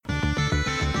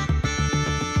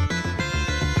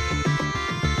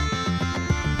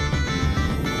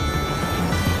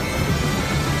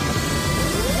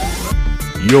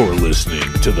You're listening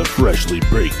to the Freshly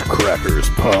Baked Crackers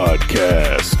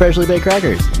podcast. Freshly Baked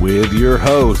Crackers. With your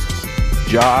hosts,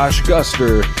 Josh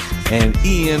Guster and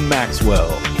Ian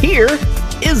Maxwell. Here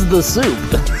is the soup.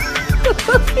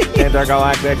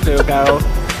 Intergalactic Tuco.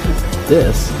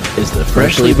 This is the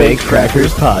Freshly Baked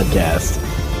Crackers podcast.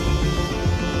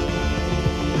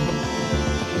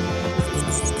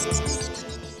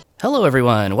 Hello,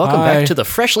 everyone. Welcome back to the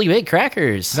Freshly Baked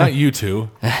Crackers. Not you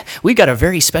two. We've got a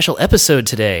very special episode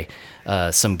today.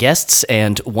 Some guests,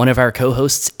 and one of our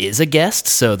co-hosts is a guest,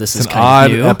 so this is an kind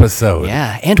of odd new. episode.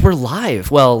 Yeah, and we're live.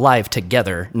 Well, live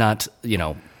together, not,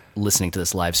 listening to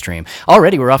this live stream.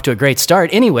 Already, we're off to a great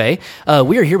start. Anyway,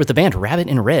 we are here with the band Rabbit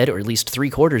in Red, or at least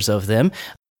 3/4 of them.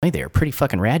 They are pretty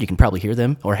fucking rad. You can probably hear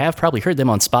them, or have probably heard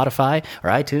them on Spotify or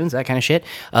iTunes, that kind of shit.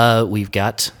 We've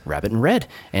got Rabbit in Red,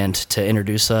 and to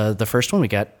introduce the first one, we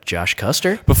got Josh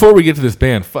Custer. Before we get to this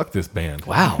band, fuck this band.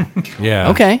 Wow.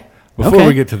 Yeah. Okay. Before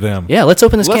we get to them. Yeah, let's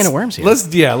open this can of worms here.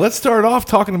 Let's start off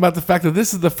talking about the fact that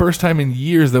this is the first time in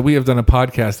years that we have done a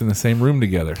podcast in the same room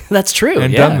together. That's true.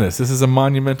 And yeah. done this. This is a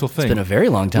monumental thing. It's been a very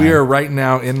long time. We are right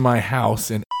now in my house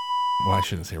in. Well, I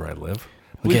shouldn't say where I live.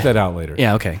 Leave Okay. that out later.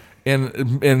 Yeah, okay.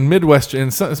 In Midwest,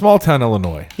 in small town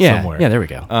Illinois. Yeah, somewhere. yeah, there we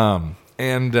go.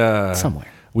 Somewhere.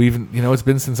 It's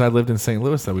been since I lived in St.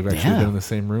 Louis that we've actually Yeah. been in the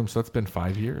same room. So it's been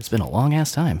 5 years. It's been a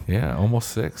long-ass time. Yeah, almost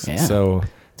 6. Yeah. So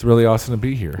it's really awesome to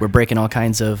be here. We're breaking all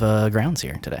kinds of grounds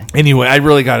here today. Anyway, I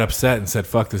really got upset and said,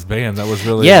 "Fuck this band." That was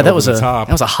really Yeah, that over was the a top.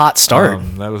 that was a hot start.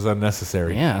 That was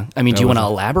unnecessary. Yeah, I mean, That do you want to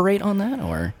was- elaborate on that,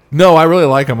 or? No, I really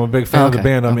like them. I'm a big fan of the Okay,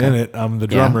 band. I'm okay. in it. I'm the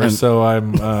Yeah, drummer, so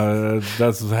I'm.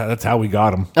 That's how we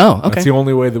got them. Oh, okay. That's the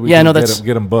only way that we Yeah, can no, that's-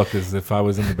 get them booked is if I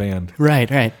was in the band.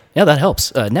 Right. Yeah, that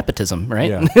helps. Nepotism,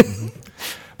 right? Yeah. Mhm.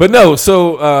 But no,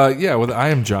 so I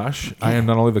am Josh. I am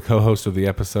not only the co-host of the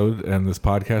episode and this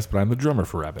podcast, but I'm the drummer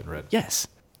for Rabbit Red. Yes.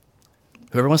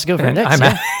 Whoever wants to go for And next. I'm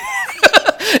yeah.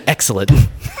 Excellent.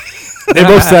 They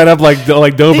both sat up like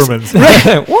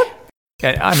Dobermans. What?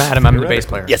 Okay, I'm Adam. I'm the bass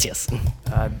player. Yes.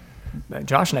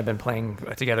 Josh and I have been playing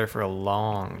together for a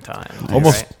long time.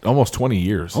 Almost 20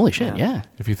 years. Holy shit! Yeah.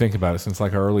 If you think about it, since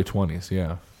like our early 20s,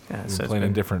 yeah. Yeah, We've so been it's playing in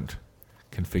been- different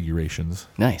configurations.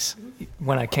 Nice.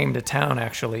 When I came to town,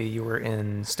 actually, you were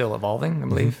in Still Evolving, I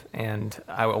believe, and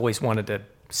I always wanted to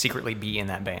secretly be in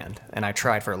that band, and I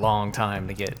tried for a long time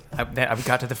to get. I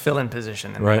got to the fill-in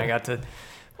position, and Right. then I got to.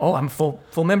 Oh, I'm a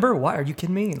full member. Why are you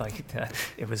kidding me? Like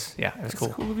it was cool.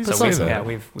 cool of you So to say that. yeah,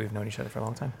 we've known each other for a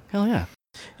long time. Hell yeah.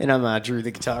 And I'm Drew,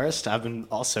 the guitarist. I've been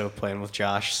also playing with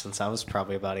Josh since I was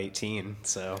probably about 18.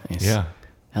 So Nice. Yeah.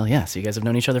 Hell yeah. So you guys have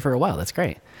known each other for a while. That's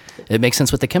great. It makes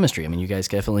sense with the chemistry. I mean, you guys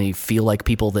definitely feel like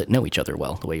people that know each other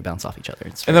well, the way you bounce off each other.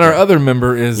 It's And then our other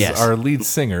member is Yes. our lead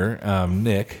singer,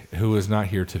 Nick, who is not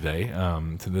here today,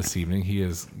 to this evening. He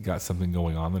has got something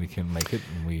going on that he can't make it,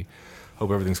 and we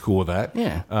hope everything's cool with that.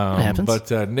 Yeah, that happens.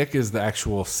 But Nick is the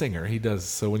actual singer. He does,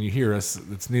 so when you hear us,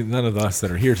 it's none of us that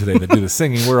are here today that do the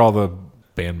singing. We're all the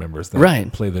band members that Right.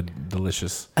 play the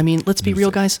delicious. I mean, let's be real,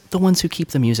 music. guys. The ones who keep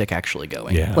the music actually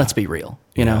going. Yeah. Let's be real.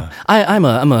 You know, Yeah. I'm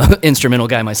a instrumental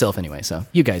guy myself anyway. So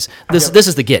you guys, this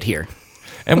is the get here.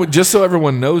 And just so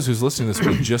everyone knows who's listening to this,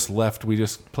 we just left. We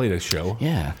just played a show.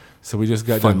 Yeah. So we just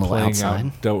got Fun done little playing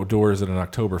outside. outdoors at an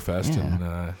Oktoberfest, Yeah.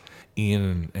 and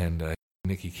Ian and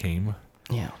Nikki came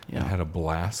Yeah. and had a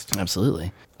blast.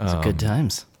 Absolutely. It's good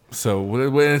times. So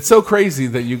it's so crazy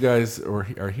that you guys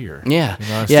are here. Yeah. You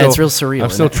know, I'm Yeah, it's real surreal, I'm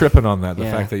still isn't it? tripping on that. The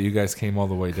Yeah. fact that you guys came all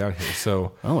the way down here.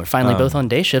 So Well, we're finally both on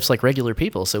day shifts like regular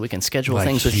people, so we can schedule like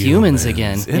things with humans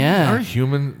again. Isn't- Yeah. Aren't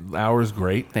human hours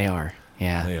great? They are.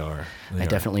 Yeah. They are. They I are.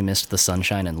 definitely missed the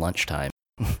sunshine and lunchtime.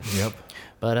 Yep.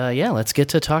 But yeah, let's get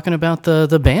to talking about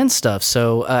the band stuff.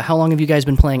 So, how long have you guys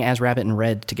been playing as Rabbit in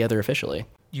Red together officially?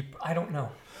 I don't know.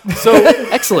 So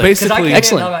Excellent. basically,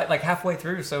 Excellent. like halfway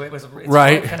through, so it's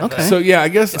right. kind of Okay. So yeah, I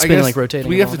guess been, like, rotating,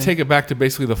 we have to evolving. take it back to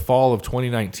basically the fall of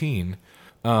 2019,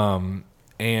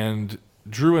 and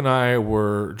Drew and I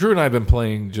have been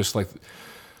playing just like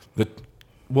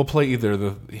we'll play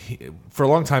either for a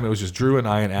long time it was just Drew and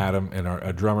I and Adam and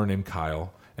a drummer named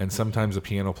Kyle and sometimes a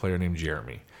piano player named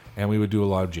Jeremy, and we would do a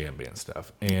lot of jam band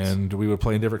stuff, and we would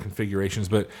play in different configurations.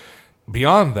 But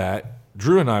beyond that,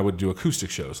 Drew and I would do acoustic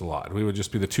shows a lot. We would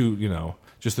just be the two,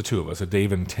 just the two of us, a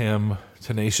Dave and Tim,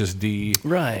 Tenacious D,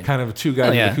 Right. kind of two guys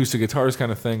Oh, yeah. with acoustic guitars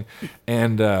kind of thing.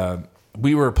 And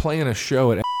we were playing a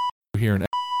show at here in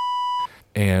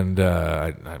and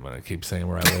I'm going to keep saying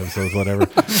where I live, so it's whatever.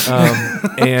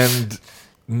 And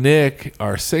Nick,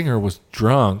 our singer, was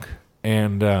drunk,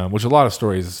 and which a lot of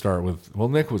stories start with, well,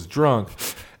 Nick was drunk,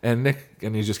 and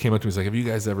he just came up to me and was like, have you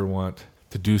guys ever want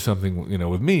to do something,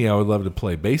 with me, I would love to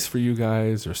play bass for you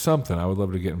guys or something. I would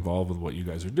love to get involved with what you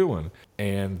guys are doing.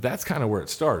 And that's kind of where it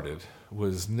started,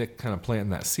 was Nick kind of planting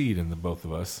that seed in the both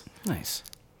of us. Nice.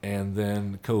 And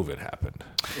then COVID happened.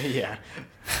 Yeah.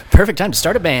 Perfect time to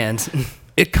start a band.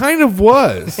 It kind of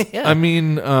was. Yeah. I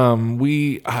mean,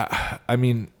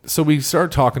 so we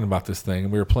started talking about this thing,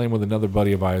 and we were playing with another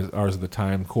buddy of ours at the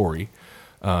time, Corey,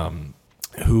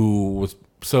 who was.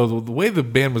 So the way the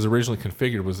band was originally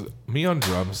configured was me on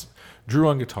drums, Drew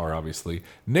on guitar, obviously,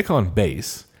 Nick on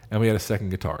bass, and we had a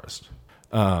second guitarist.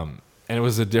 And it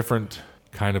was a different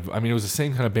kind of. I mean, it was the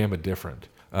same kind of band but different.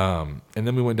 And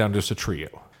then we went down to just a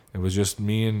trio. It was just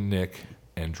me and Nick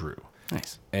and Drew.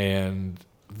 Nice. And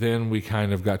then we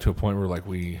kind of got to a point where what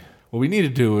we need to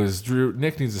do is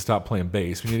Nick needs to stop playing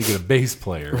bass. We need to get a bass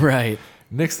player. Right.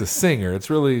 Nick's the singer. It's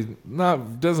really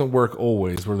doesn't work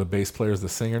always where the bass player is the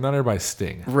singer. Not everybody's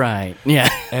Sting. Right. Yeah.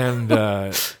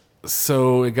 And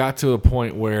so it got to a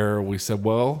point where we said,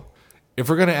 well, if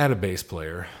we're going to add a bass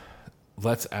player,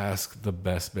 let's ask the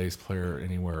best bass player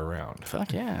anywhere around.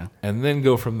 Fuck yeah. And then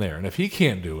go from there. And if he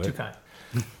can't do it, Too kind.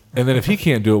 and then if he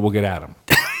can't do it, we'll get Adam.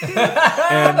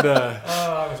 And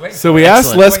I was waiting. so we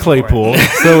asked Les Waiting for it.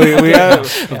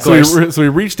 Claypool. So we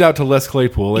reached out to Les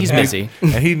Claypool. And He's busy.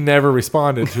 and he never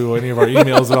responded to any of our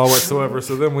emails at all whatsoever.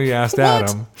 So then we asked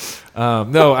Adam.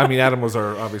 No, I mean Adam was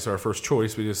obviously our first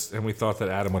choice. We thought that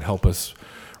Adam would help us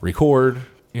record,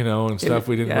 and stuff.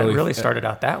 We didn't It really really started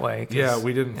out that way. 'cause- Yeah,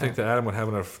 we didn't think that Adam would have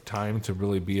enough time to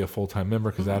really be a full-time member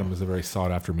because Adam is a very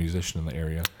sought-after musician in the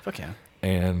area. Fuck yeah.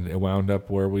 And it wound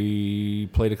up where we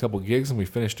played a couple gigs, and we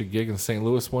finished a gig in St.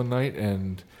 Louis one night.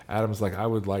 And Adam's like, "I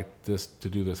would like to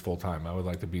do this full time. I would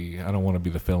like to be. I don't want to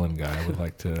be the fill-in guy. I would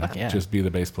like to yeah. just be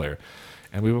the bass player."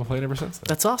 And we've been playing ever since then.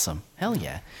 That's awesome. Hell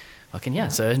yeah. Fucking yeah.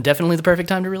 So definitely the perfect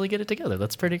time to really get it together.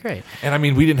 That's pretty great. And I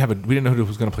mean, we didn't know who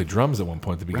was going to play drums at one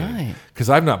point at the beginning, Right. because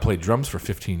I've not played drums for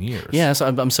 15 years. Yeah. So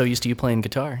I'm so used to you playing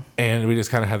guitar. And we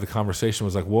just kind of had the conversation.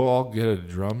 Was like, "Well, I'll get a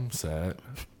drum set."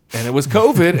 And it was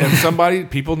COVID,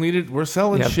 and we're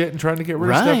selling Yep. shit and trying to get rid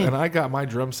of Right. stuff. And I got my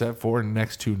drum set for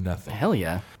next to nothing. Hell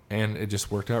yeah. And it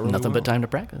just worked out really Nothing well. but time to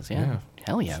practice. Yeah. Yeah.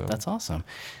 Hell yeah. So- That's awesome.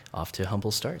 Off to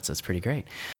humble starts. That's pretty great.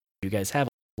 You guys have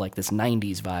like this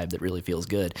 90s vibe that really feels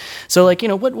good. So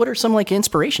what are some like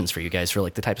inspirations for you guys for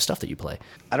like the type of stuff that you play?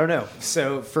 I don't know.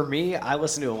 So for me, I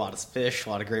listen to a lot of Fish, a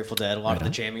lot of Grateful Dead, a lot of the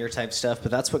jammier type stuff,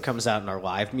 but that's what comes out in our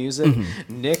live music.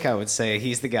 Nick, I would say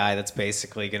he's the guy that's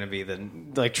basically going to be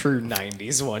the true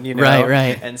 90s one,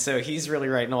 Right. And so he's really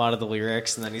writing a lot of the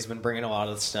lyrics, and then he's been bringing a lot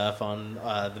of the stuff on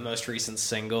the most recent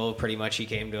single. Pretty much he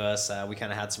came to us. We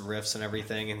kind of had some riffs and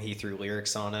everything, and he threw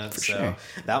lyrics on it. So sure.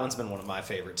 that one's been one of my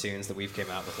favorite tunes that we've came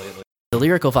out with lately. The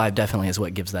lyrical vibe definitely is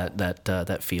what gives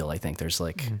that feel. I think there's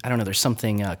like I don't know. There's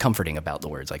something comforting about the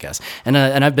words, I guess. And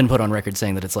I've been put on record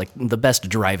saying that it's like the best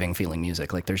driving feeling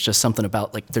music. Like there's just something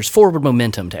about like there's forward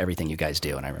momentum to everything you guys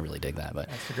do, and I really dig that. But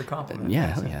That's a good compliment. yeah,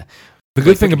 hell yeah. The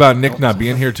good thing about Nick not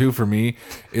being here too for me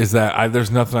is that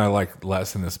there's nothing I like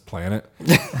less in this planet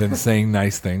than saying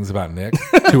nice things about Nick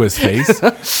to his face.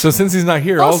 So since he's not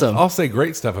here, Awesome. I'll say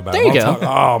great stuff about There him. you I'll go.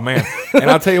 talk, oh man! And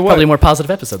I'll tell you what, Probably a more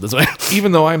positive episode this way.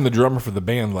 even though I'm the drummer for the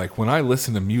band, like when I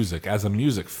listen to music as a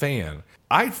music fan,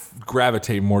 I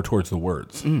gravitate more towards the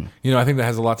words. I think that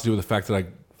has a lot to do with the fact that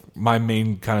my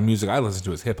main kind of music I listen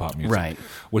to is hip hop music, Right.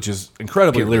 Which is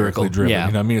incredibly Pure lyrically lyrical,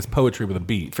 driven. yeah. It's poetry with a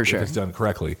beat, For sure. if it's done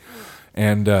correctly.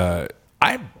 And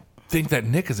I think that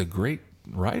Nick is a great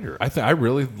writer. I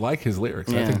really like his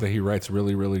lyrics. I Yeah. think that he writes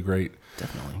really, really great.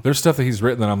 Definitely. There's stuff that he's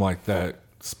written that I'm like that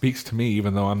speaks to me,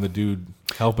 even though I'm the dude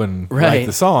helping Right. write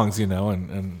the songs.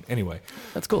 And anyway.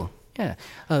 That's cool. Yeah.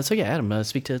 So yeah, Adam,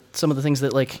 speak to some of the things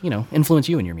that like influence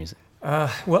you in your music.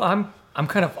 Well, I'm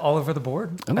kind of all over the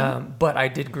board, Okay. but I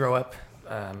did grow up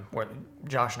where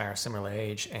Josh and I are similar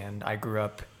age, and I grew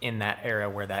up in that era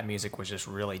where that music was just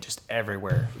really just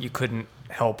everywhere. You couldn't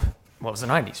help. Well, it was the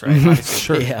 90s, right? Obviously.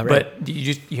 Sure. Yeah, right. But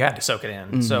you had to soak it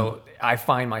in. So I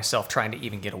find myself trying to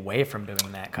even get away from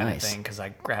doing that kind Nice. of thing because I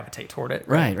gravitate toward it.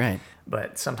 Right.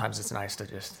 But sometimes it's nice to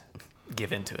just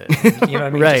give into it. You know what I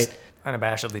mean? Right. Just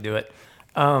unabashedly do it.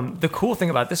 The cool thing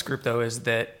about this group, though, is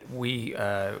that we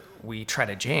try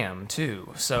to jam too.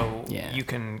 So Yeah. you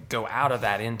can go out of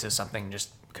that into something just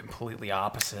completely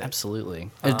opposite. Absolutely.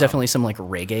 There's definitely some like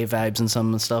reggae vibes and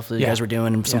some stuff that you Yeah. guys were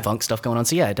doing and some Yeah. funk stuff going on.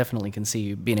 So yeah, I definitely can see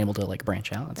you being able to like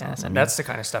branch out. That's Yeah, awesome. and that's the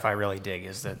kind of stuff I really dig.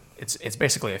 Is that it's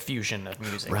basically a fusion of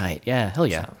music. Right. Yeah. Hell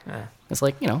yeah. So, yeah. It's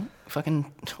like,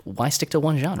 fucking why stick to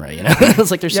one genre,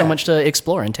 It's like there's so Yeah. much to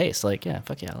explore and taste. Like, yeah,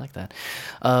 fuck yeah, I like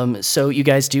that. So you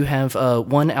guys do have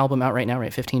one album out right now,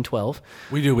 right? 1512.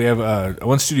 We do. We have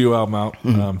one studio album out,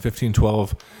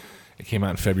 1512. It came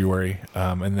out in February,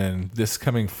 and then this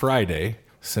coming Friday,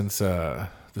 since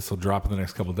this will drop in the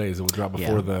next couple of days, it will drop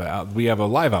before we have a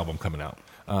live album coming out.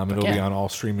 It'll be on all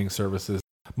streaming services.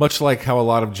 Much like how a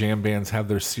lot of jam bands have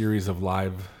their series of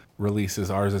live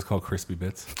releases, ours is called Crispy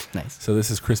Bits. Nice. So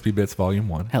this is Crispy Bits Volume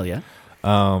 1. Hell yeah.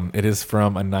 It is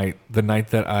from the night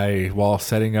that while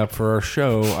setting up for our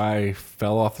show, I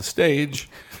fell off the stage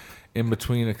in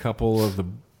between a couple of the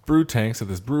brew tanks at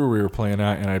this brewery we were playing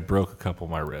at, and I broke a couple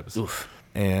of my ribs. Oof.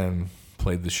 And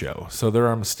played the show. So there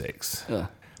are mistakes. Ugh.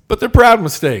 But they're proud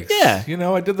mistakes. Yeah. You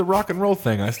know, I did the rock and roll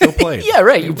thing. I still played. Yeah,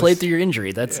 right. You played through your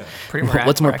injury. That's Pretty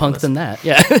what's more punk miraculous. than that?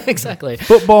 Yeah, exactly.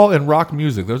 Football and rock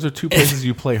music. Those are two places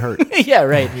you play hurt. Yeah,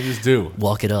 right. You just do.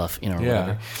 Walk it off, or Yeah.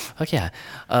 whatever. Fuck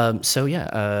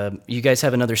yeah. You guys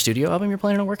have another studio album you're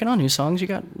planning on working on? New songs you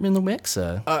got in the mix?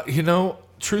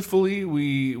 Truthfully,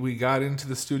 we got into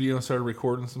the studio and started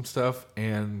recording some stuff,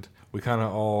 and we kind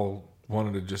of all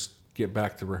wanted to just get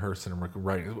back to rehearsing and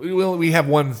writing. We have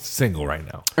one single right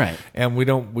now, Right. And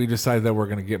we decided that we're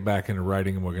going to get back into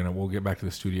writing, and we'll get back to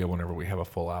the studio whenever we have a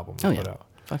full album to Oh, put yeah. out.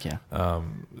 Fuck yeah.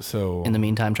 So In the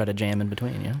meantime, try to jam in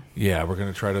between, yeah? yeah, we're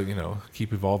going to try to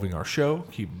keep evolving our show,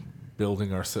 keep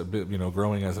building our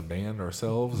growing as a band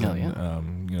ourselves, Oh,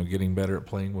 and yeah. getting better at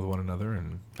playing with one another,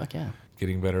 and Fuck yeah.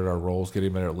 getting better at our roles,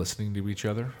 getting better at listening to each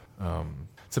other.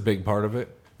 It's a big part of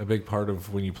it. A big part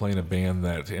of when you play in a band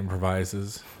that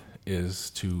improvises is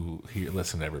to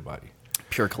listen to everybody.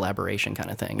 Pure collaboration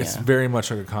kind of thing, It's yeah. very much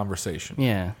like a conversation.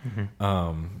 Yeah.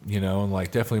 And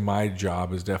like definitely my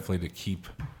job is definitely to keep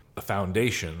a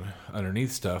foundation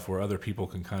underneath stuff where other people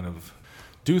can kind of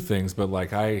do things. But like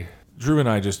Drew and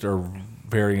I just are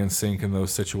very in sync in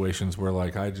those situations where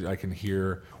like I can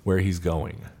hear where he's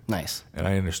going. Nice. And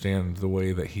I understand the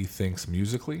way that he thinks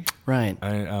musically. Right.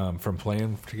 From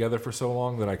playing together for so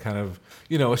long that I kind of,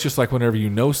 it's just like whenever you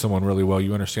know someone really well,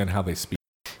 you understand how they speak.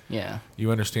 Yeah.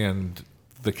 You understand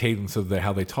the cadence of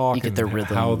how they talk, You get and their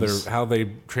how rhythms. how they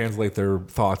translate their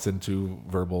thoughts into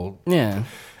verbal. Yeah.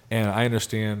 And I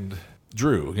understand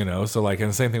Drew, so like, and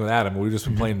the same thing with Adam. We've just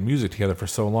been playing music together for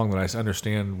so long that I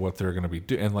understand what they're going to be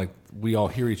doing, and like we all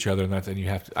hear each other, and you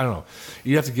have to, I don't know,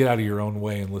 you have to get out of your own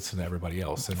way and listen to everybody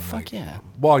else, and Fuck yeah.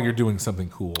 while you're doing something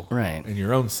cool, Right. in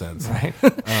your own sense, Right.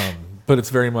 But it's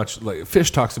very much like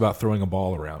Fish talks about throwing a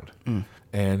ball around.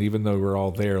 And even though we're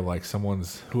all there, like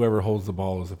whoever holds the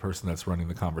ball is the person that's running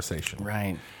the conversation.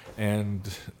 Right. And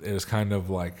it's kind of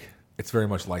like, it's very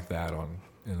much like that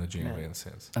in the jam band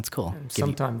sense. That's cool. And Give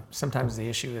you- sometimes the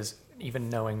issue is even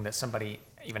knowing that somebody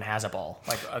even has a ball.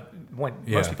 Like when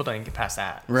Yeah. most people don't even get past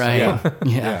that. Right. Yeah.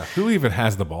 Yeah. Who even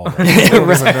has the ball? I don't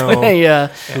even know Yeah.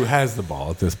 who has the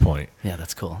ball at this point. Yeah,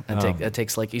 that's cool. It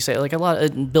takes, like you say, like a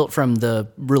lot built from the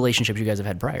relationships you guys have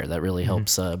had prior. That really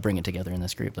helps bring it together in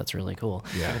this group. That's really cool.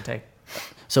 Yeah. Give and take.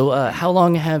 So, how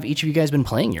long have each of you guys been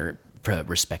playing your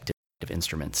respective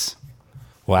instruments?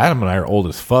 Well, Adam and I are old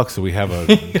as fuck, so we have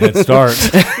a head start.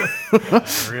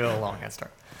 Real long head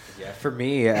start. Yeah, for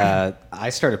me, I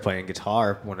started playing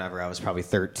guitar whenever I was probably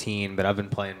 13, but I've been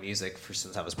playing music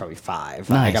since I was probably 5.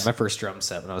 I Nice. got my first drum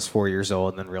set when I was 4 years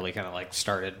old, and then really kind of like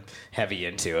started heavy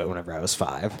into it whenever I was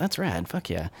 5. That's rad. Fuck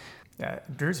yeah. Yeah,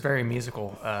 Drew's very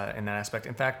musical in that aspect.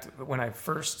 In fact, when I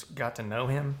first got to know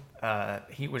him,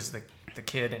 he was the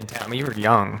kid in town. I mean, you were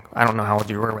young. I don't know how old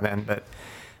you were then, but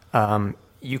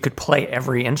you could play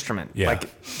every instrument, Yeah.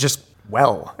 like just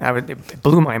well. It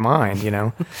blew my mind,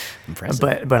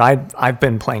 Impressive. But I've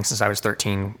been playing since I was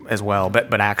 13 as well.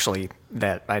 But actually,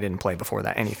 that I didn't play before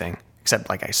that anything except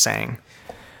like I sang.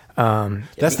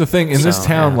 That's the thing in this So,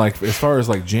 town. yeah. Like as far as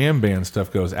like jam band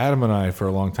stuff goes, Adam and I for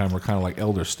a long time were kind of like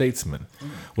elder statesmen.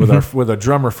 With a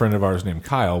drummer friend of ours named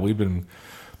Kyle, we've been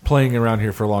playing around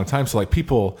here for a long time. So like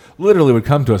people literally would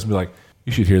come to us and be like,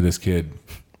 "You should hear this kid,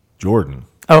 Jordan.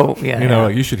 Oh yeah,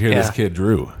 You should hear this Yeah. kid,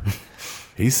 Drew.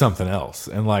 He's something else."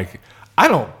 And like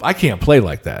I can't play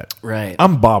like that. Right.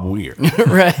 I'm Bob Weir.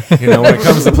 Right. When it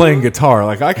comes to playing guitar,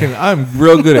 like I'm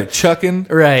real good at chucking.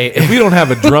 Right. If we don't have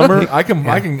a drummer, I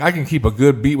can keep a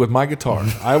good beat with my guitar.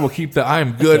 I will keep I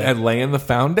am good at laying the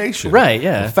foundation. Right,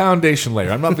 yeah. The foundation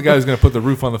layer. I'm not the guy who's going to put the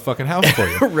roof on the fucking house for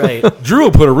you. Right. Drew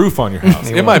will put a roof on your house.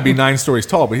 It might be 9 stories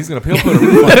tall, but he'll put a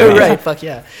roof on your house. Right. Fuck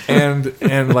yeah.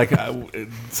 And like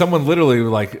someone literally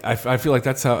like I feel like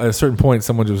that's how at a certain point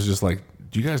someone was just like,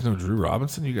 "Do you guys know Drew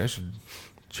Robinson? You guys should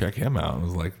check him out." And I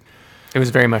was like, It was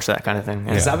very much that kind of thing.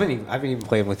 Because Yeah. I've been even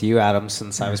playing with you, Adam,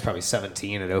 since I was probably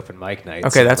 17 at open mic nights.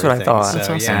 Okay, and that's what I everything. thought. So, That's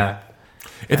awesome. yeah.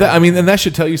 and that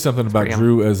should tell you something about pretty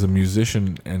Drew as a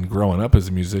musician and growing up as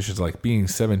a musician. It's like being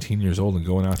 17 years old and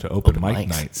going out to open mic Mics.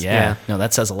 nights. Yeah. No,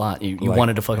 that says a lot. You Like-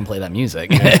 wanted to fucking play that music.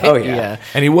 Oh, yeah.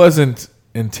 And he wasn't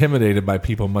intimidated by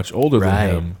people much older Right.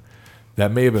 than him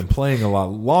that may have been playing a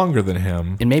lot longer than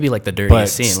him. And maybe like the But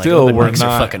dirtiest scene. still, like, we're open mics not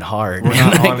are fucking hard. We're man.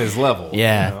 not Like, on his level.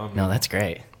 yeah. you know? I mean- No, that's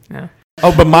great. Yeah.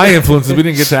 Oh, but my influences, we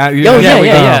didn't get to add. Oh,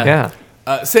 yeah.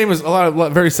 Yeah. Same as a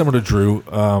lot, very similar to Drew.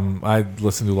 I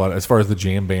listen to a lot, as far as the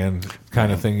jam band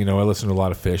kind of thing. You know, I listen to a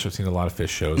lot of Fish. I've seen a lot of Fish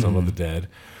shows. I love the Dead.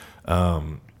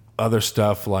 Other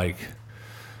stuff like,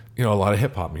 you know, a lot of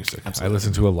hip hop music. I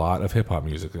listen to a lot of hip hop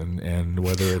music, and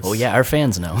whether it's Oh, yeah. Our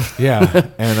fans know. yeah,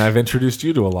 and I've introduced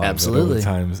you to a lot Absolutely. of it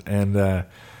over times, and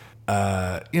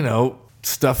you know,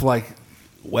 stuff like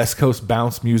West Coast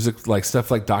bounce music, like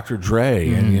stuff like Dr. Dre,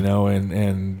 and you know,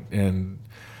 and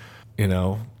you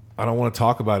know, I don't want to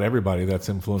talk about everybody that's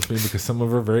influenced me because some of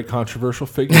them are very controversial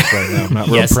figures right now. I'm not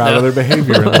real Yes, proud of their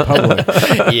behavior in the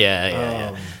public,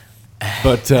 yeah.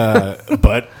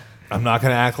 but I'm not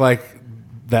going to act like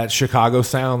that Chicago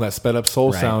sound, that sped up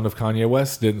soul Right. sound of Kanye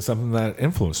West didn't something that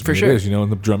influenced For me. sure. It is, you know, in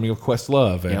the drumming of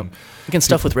Questlove and Yep. Again,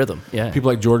 stuff with rhythm. Yeah. people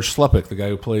like George Sluppick, the guy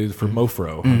who played for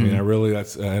Mofro. I mean, I really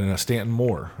and Stanton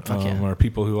Moore yeah. are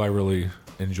people who I really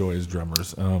enjoy as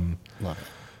drummers. Love it.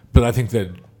 But I think that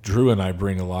Drew and I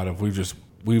bring a lot of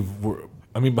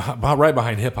I mean, right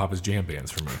behind hip hop is jam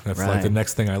bands for me. That's like Right. the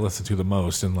next thing I listen to the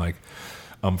most, and like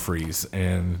Umphreys,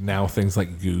 and now things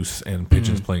like Goose and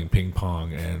Pigeons playing ping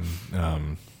pong,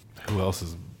 and who else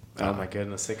is Oh my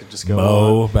goodness, they could just go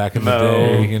Mo on. back in the Mo.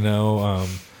 day, you know.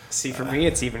 See, for me,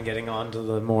 it's even getting on to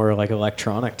the more like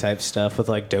electronic type stuff with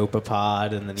like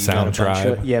Dopapod, and then you got a bunch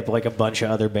Soundtribe. of but like a bunch of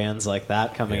other bands like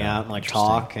that coming Yeah. out, and like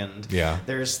Talk, and Yeah.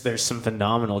 there's some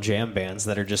phenomenal jam bands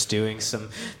that are just doing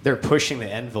they're pushing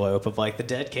the envelope of like the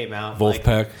Dead came out, like,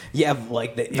 Wolfpack. yeah,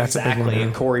 like That's a big one, exactly, yeah.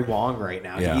 and Corey Wong right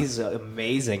now, Yeah. he's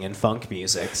amazing in funk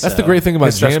music. That's the great thing about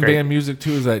His stuff's jam great. band music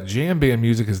too, is that jam band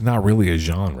music is not really a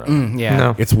genre. Yeah.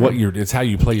 No. It's what it's how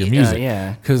you play your Yeah, music.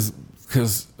 yeah. Because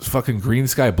fucking Green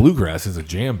Sky Bluegrass is a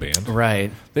jam band.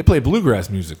 Right. They play bluegrass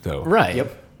music though. Right.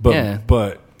 Yep. But yeah.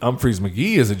 but Humphreys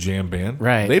McGee is a jam band.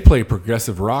 Right. They play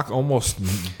progressive rock, almost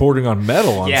bordering on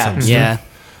metal on Yeah. some Yeah.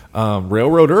 stuff.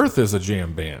 Railroad Earth is a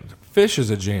jam band. Fish is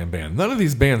a jam band. None of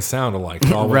these bands sound alike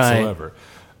at all Right. whatsoever.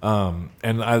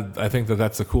 And I think that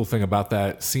that's the cool thing about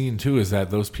that scene too, is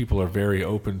that those people are very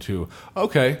open to,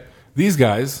 okay, these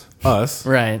guys, us,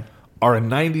 Right. are a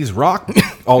 90s rock,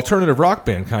 alternative rock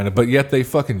band kind of, but yet they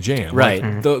fucking jam. Right.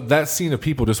 Like, that scene of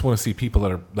people just want to see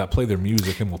people that play their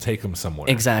music and will take them somewhere.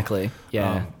 Exactly.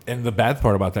 Yeah. And the bad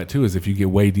part about that too is if you get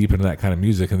way deep into that kind of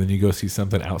music and then you go see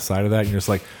something outside of that and you're just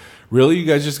like, really, you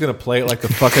guys just gonna play it like the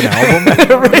fucking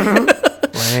album?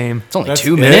 Lame. It's only That's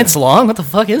 2 it? minutes long. What the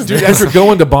fuck is Dude, this? after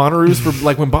going to Bonnaroo's for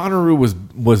like when Bonnaroo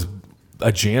was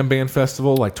a jam band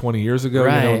festival like 20 years ago, you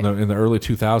know, Right. in the early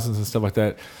 2000s and stuff like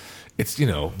that. It's, you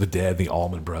know, the Dead, the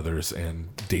Allman Brothers, and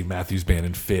Dave Matthews Band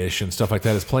and Fish and stuff like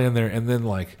that is playing there, and then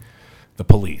like the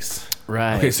Police.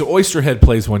 Right. Okay, so Oysterhead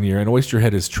plays one year, and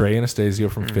Oysterhead is Trey Anastasio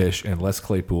from Fish and Les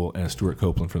Claypool and Stuart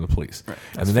Copeland from the Police.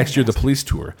 And the next year, the Police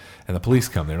tour, and the Police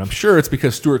come there. And I'm sure it's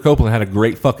because Stuart Copeland had a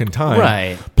great fucking time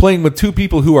Right. playing with two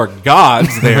people who are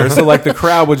gods there. So like the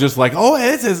crowd was just like, oh,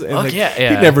 this is. And Fuck like, yeah,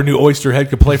 yeah. He never knew Oysterhead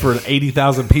could play for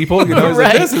 80,000 people. You know, he's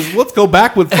Right. like, let's go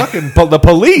back with fucking the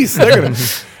Police. They're gonna.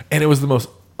 And it was the most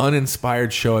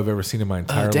uninspired show I've ever seen in my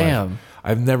entire life. damn.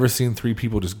 I've never seen three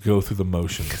people just go through the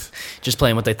motions. Just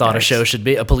playing what they thought a show should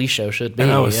be, a police show should be.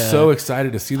 And I was yeah. so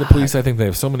excited to see the Police. I think they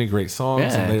have so many great songs,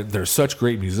 Yeah. and they're such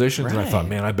great musicians. And I thought, Right.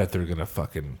 man, I bet they're gonna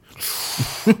fucking.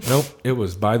 Nope, it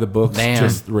was by the books, Damn.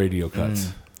 just radio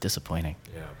cuts. disappointing.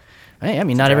 Yeah. Hey, I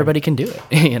mean, not everybody can do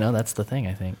it. You know, that's the thing,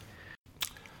 I think.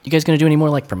 You guys going to do any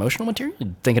more like promotional material?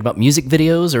 Thinking about music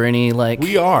videos or any like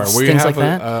We are. We things have like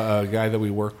that? a guy that we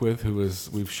work with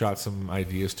we've shot some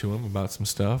ideas to him about some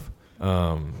stuff.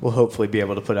 We'll hopefully be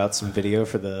able to put out some video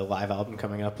for the live album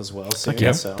coming up as well soon.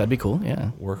 yeah. So. That'd be cool.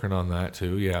 Yeah. Working on that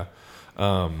too. Yeah.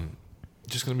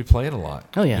 Just going to be playing a lot.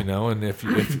 Oh, yeah. You know, and if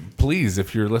please,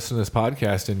 if you're listening to this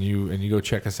podcast and you go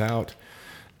check us out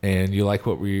and you like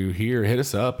what we hear, hit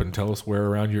us up and tell us where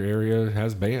around your area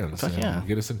has bands. Fuck and yeah.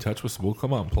 Get us in touch with us. We'll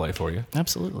come out and play for you.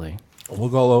 Absolutely. We'll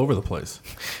go all over the place.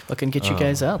 Looking to get you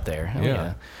guys out there. Hell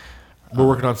Yeah. We're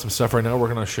working on some stuff right now. We're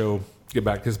working on a show. Get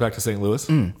back to St. Louis.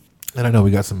 And I know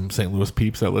we got some St. Louis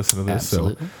peeps that listen to this.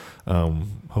 Absolutely. So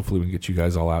hopefully we can get you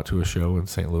guys all out to a show in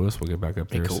St. Louis. We'll get back up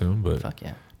there cool. soon. But Fuck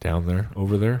yeah. down there,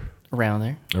 over there, Around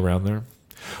there. around there.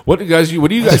 What do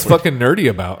you guys fucking nerdy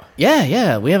about?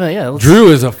 Yeah. We have a let's-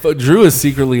 Drew is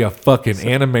secretly a fucking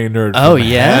anime nerd. Oh from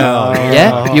yeah, hell.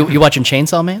 yeah. You watching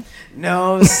Chainsaw Man?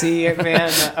 No, see, man.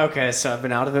 Okay, so I've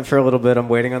been out of it for a little bit. I'm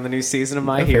waiting on the new season of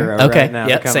My Hero Okay, right now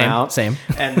yeah, to come same, out. same.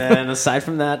 And then aside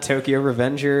from that, Tokyo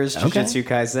Revengers, Jujutsu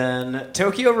Kaisen.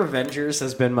 Tokyo Revengers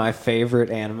has been my favorite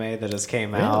anime that has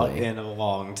came out Really? in a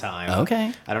long time.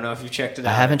 Okay. I don't know if you've checked it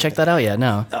out. I haven't checked that out yet.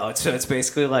 No. Oh, it's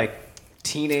basically like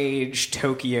teenage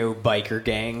Tokyo biker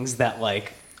gangs that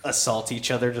like assault each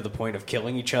other to the point of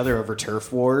killing each other over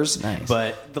turf wars. Nice.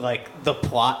 But like the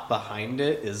plot behind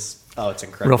it is it's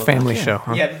incredible. Real family show,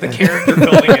 huh? Yeah, the character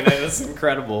building in it is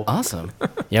incredible. Awesome.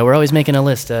 Yeah, we're always making a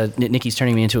list. Nikki's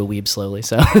turning me into a weeb slowly.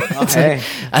 So Hey.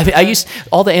 I used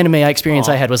all the anime experience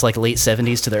I had was like late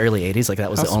 70s to the early 80s. Like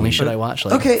that was the only shit I watched.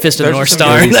 Like Okay, Fist of the those are North some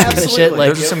Star good and that reasons. kind of shit. Like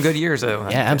Those are some good years, though.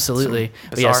 yeah, absolutely.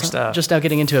 But Bizarre so stuff. just now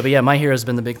getting into it. But yeah, My Hero's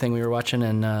been the big thing we were watching,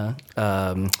 and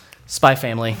Spy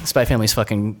Family. Spy Family's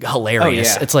fucking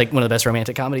hilarious. yeah. It's like one of the best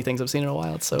romantic comedy things I've seen in a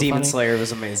while. It's so Demon funny. Slayer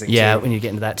was amazing. Yeah, too. when you get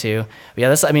into that too. But yeah,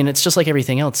 it's just like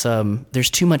everything else. There's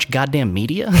too much goddamn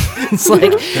media. It's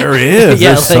like There is. Yeah,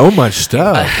 There's like, so much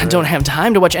stuff. I don't have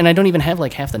time to watch, and I don't even have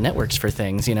like half the networks for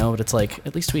things, But it's like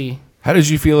at least How did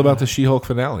you feel about the She-Hulk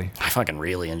finale? I fucking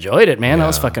really enjoyed it, man. That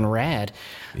was Yeah. fucking rad.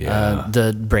 Yeah.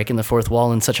 The breaking the fourth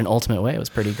wall in such an ultimate way was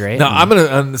pretty great. Now And- I'm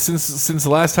gonna since the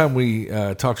last time we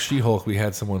talked She-Hulk, we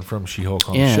had someone from She-Hulk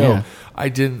on the Yeah, show. yeah. I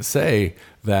didn't say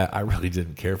that I really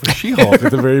didn't care for She-Hulk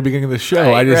at the very beginning of the show.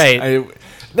 Right, right.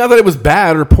 Not that it was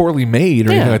bad or poorly made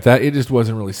or Yeah. anything like that. It just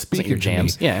wasn't really speaking your to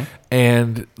jams. me. Yeah.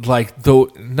 And like though,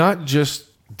 not just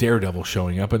Daredevil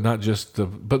showing up, and not just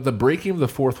but the breaking of the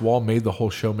fourth wall made the whole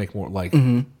show make more like.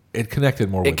 It connected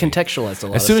more with it me. contextualized a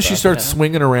lot. As soon of as she stuff, starts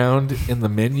swinging around in the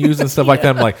menus and stuff like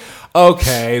that, I'm like,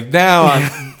 okay,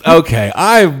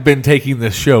 I've been taking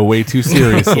this show way too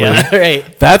seriously. Yeah,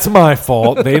 right. That's my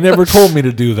fault. They never told me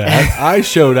to do that. I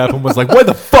showed up and was like, why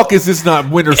the fuck is this not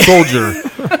Winter Soldier?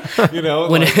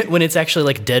 When when it's actually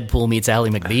like Deadpool meets Ally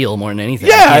McBeal more than anything.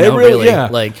 Yeah, you know, it really- yeah.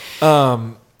 Like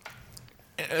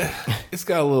it's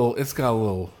got a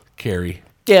little Carrie.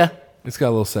 yeah, It's got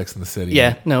a little Sex in the City.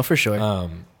 yeah, no, for sure.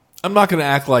 I'm not going to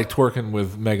act like twerking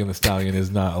with Megan Thee Stallion is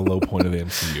not a low point of the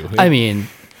MCU. I mean,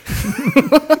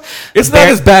 it's not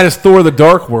as bad as Thor: The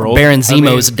Dark World. Baron I mean,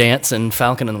 Zemo's dance and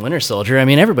Falcon and the Winter Soldier. I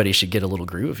mean, everybody should get a little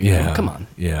groove. Yeah, Come on.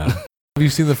 Yeah. Have you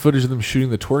seen the footage of them shooting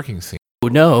the twerking scene? Oh,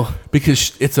 no.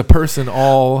 Because it's a person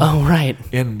all Oh, right.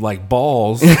 in like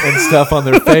balls and stuff on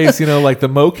their face, like the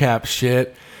mocap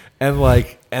shit, and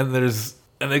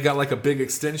they got like a big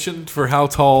extension for how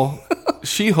tall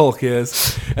She-Hulk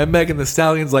is, and Megan Thee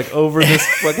Stallion's like over this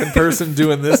fucking person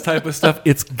doing this type of stuff.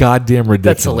 It's goddamn ridiculous.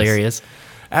 That's hilarious.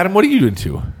 Adam, what are you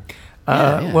into?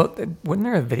 Yeah. Well, wasn't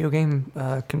there a video game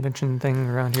convention thing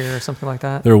around here or something like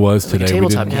that? There was Like a today. We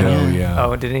tabletop didn't go. game, Yeah.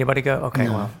 Oh, did anybody go? Okay,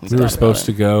 well. We were supposed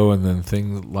to go, and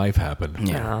then life happened.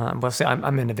 Yeah. Well, see,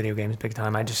 I'm into video games big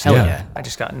time. I just Hell yeah. I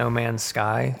just got No Man's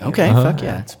Sky. Okay, Uh-huh. fuck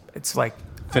yeah. It's like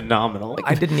Phenomenal.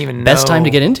 I didn't even know. Best time to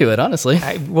get into it, honestly.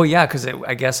 Well, yeah, because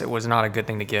I guess it was not a good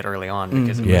thing to get early on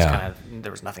because it was Yeah. kind of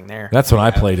there was nothing there. That's when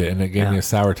I played it, and it gave me Yeah. a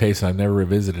sour taste, and I never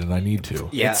revisited, and I need to.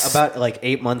 Yeah, It's about like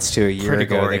 8 months to a year pretty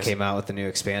ago, glorious. they came out with the new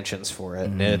expansions for it,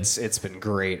 and it's been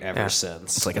great ever Yeah.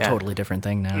 since. It's like a Yeah. totally different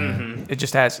thing now. It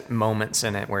just has moments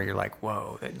in it where you're like,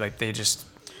 whoa, like they just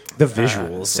the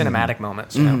visuals, cinematic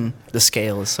moments. You know? The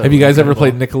scale is so. Have you guys ever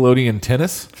incredible. played Nickelodeon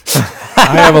tennis?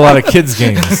 I have a lot of kids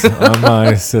games on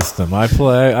my system. I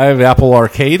have Apple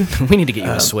Arcade, We need to get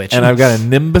you a Switch. and I've got a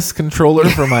Nimbus controller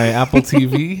for my Apple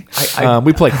TV.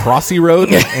 We play Crossy Road,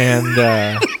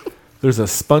 and there's a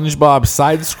SpongeBob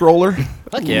side scroller.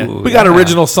 Fuck yeah. Ooh, We got yeah.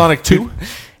 original Sonic 2.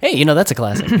 Hey, that's a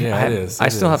classic. Yeah, it is. I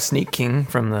still have Sneak King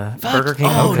from the Burger King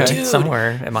Oh, dude.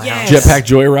 somewhere at my Yes. house. Jetpack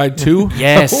Joyride 2.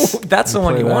 Yes. That's the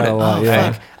one Play you that wanted. a lot, Oh,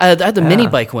 yeah. fuck. I had the mini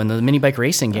bike one, the mini bike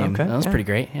racing game. Okay, That was yeah. pretty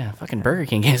great. Yeah, fucking Burger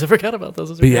King games. I forgot about those.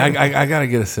 Those are But yeah, great. I got to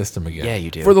get a system again. Yeah, you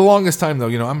do. For the longest time, though,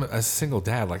 I'm a single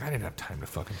dad. Like, I didn't have time to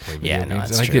fucking play video Yeah, no, games.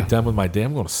 that's And I true. get done with my day,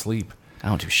 I'm going to sleep. I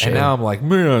don't do shit. And now I'm like,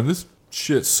 man, this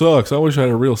shit sucks. I wish I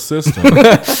had a real system.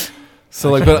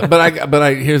 So like, but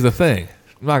I here's the thing.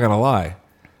 I'm not gonna lie.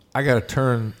 I gotta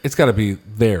turn. It's got to be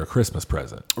their Christmas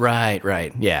present.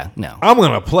 right. Yeah, no. I'm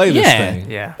gonna play this Yeah.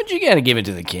 thing. Yeah. But you gotta give it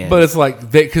to the kid. But it's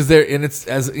like because they're and it's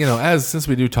as since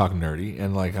we do talk nerdy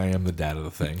and like I am the dad of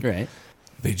the thing. right.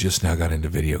 They just now got into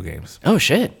video games Oh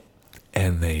shit.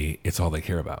 and it's all they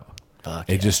care about. Fuck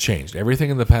It just changed. Everything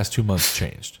in the past 2 months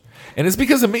changed. And it's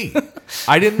because of me.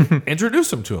 I didn't introduce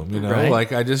them to them, Right.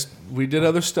 Like we did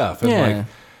other stuff. And Yeah. like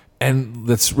and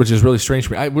which is really strange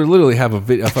for me. We literally have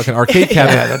a fucking arcade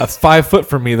cabinet 5 foot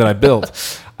from me that I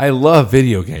built. I love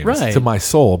video games Right. to my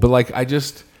soul, but like I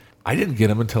didn't get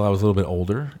them until I was a little bit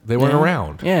older. They weren't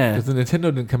around. Yeah. Because the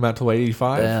Nintendo didn't come out till like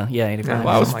 85. Yeah, 85.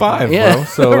 Well, I was Something like 5, that. Yeah. bro.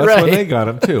 So that's Right. when they got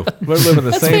them too. We're living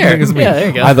the same fair. thing as me. Yeah, there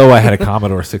you go. Although I had a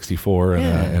Commodore 64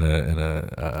 and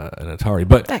an Atari,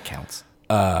 but That counts.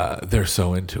 they're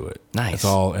so into it. Nice. It's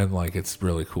all and like it's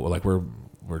really cool. Like we're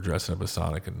dressing up as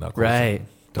Sonic and Knuckles, Right. and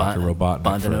Dr. Robotnik,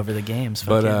 Bonding for- over the games.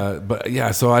 Fuck But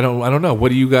yeah, so I don't know. What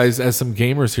do you guys, as some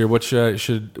gamers here, what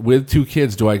should with 2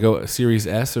 kids, do I go a Series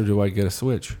S or do I get a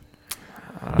Switch?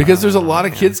 Because there's a lot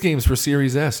of kids games for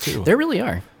Series S too. There really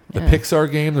are. The Yeah. Pixar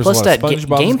game. There's Plus, a lot that of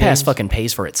SpongeBob Game Pass games. fucking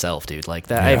pays for itself, dude. Like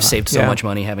that, I've saved so Yeah. much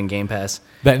money having Game Pass.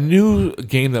 That new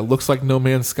game that looks like No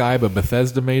Man's Sky, but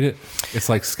Bethesda made it. It's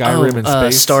like Skyrim in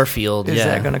space. Starfield. Is yeah.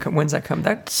 that going to come? When's that come?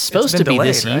 That's supposed to be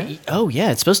this year. Oh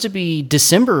yeah, it's supposed to be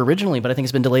December originally, but I think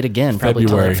it's been delayed again. Probably till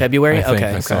February. February. I think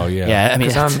Okay. I saw, yeah. Yeah, I mean,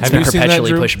 'Cause I'm- it's Have been you seen that,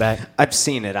 perpetually Drew? pushed back. I've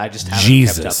seen it. I just haven't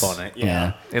Jesus. kept up on it.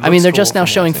 Yeah. It I mean, looks they're cool just now from what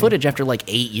showing I've seen. footage after like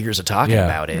 8 years of talking Yeah.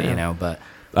 about it. You know, but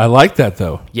I like that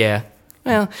though. yeah.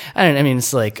 Well, I mean,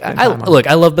 it's like I time on look.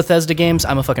 I love Bethesda games.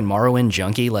 I'm a fucking Morrowind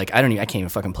junkie. Like, I can't even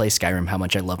fucking play Skyrim. How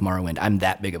much I love Morrowind. I'm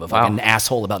that big of a fucking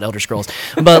asshole about Elder Scrolls.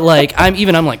 But like, I'm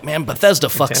like, man, Bethesda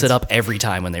fucks it up every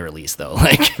time when they release though.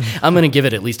 Like, I'm gonna give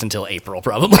it at least until April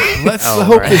probably. Let's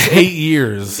hope this 8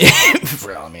 years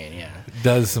I mean, yeah.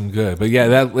 does some good. But yeah,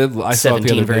 I saw it the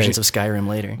 17 other day. versions of Skyrim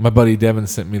later. My buddy Devin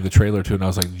sent me the trailer to it, and I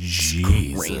was like,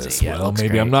 Jesus. crazy. Yeah, it Well, looks maybe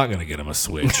great. I'm not going to get him a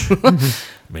Switch.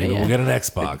 Maybe Yeah. we'll get an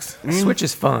Xbox. Switch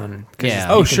is fun. 'Cause Yeah.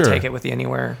 you Oh, can sure. take it with you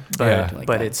anywhere. But Yeah. Like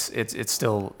but that. it's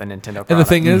still a Nintendo product. And the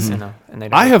thing is, you know, and they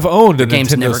I have owned a games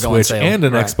Nintendo never go on Switch sale. and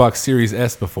an Right. Xbox Series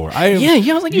S before. I Yeah,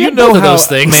 you know, like, you you had know both of how, those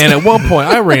things. Man, at one point,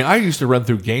 I used to run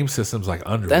through game systems like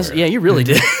underwear. Yeah, you really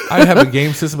did. I'd have a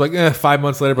game system like 5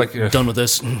 months later, like Done with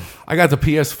this. I got the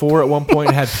PS4 at one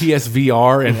point, had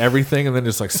PSVR and everything, and then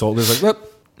just like sold. It was like,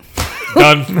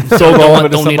 done. Sold all of it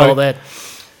to Don't need somebody. all that.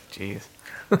 Jeez.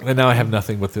 And now I have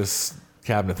nothing but this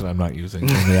cabinet that I'm not using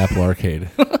in the Apple Arcade.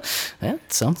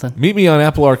 That's something. Meet me on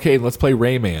Apple Arcade. Let's play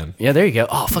Rayman. Yeah, there you go.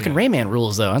 Oh, fucking Rayman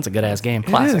rules though. That's a good ass game.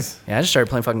 Classic. is. Yeah, I just started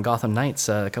playing fucking Gotham Knights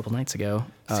a couple nights ago.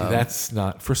 See, that's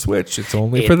not for Switch. It's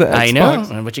only for the Xbox. I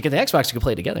know, but you get the Xbox, you can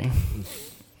play together.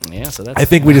 Yeah, so that's. I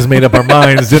think we just made up our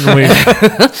minds, didn't we?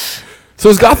 So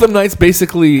is Gotham Knights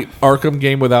basically Arkham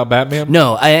game without Batman?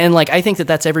 No, I think that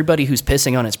that's everybody who's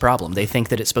pissing on its problem. They think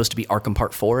that it's supposed to be Arkham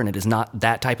Part 4, and it is not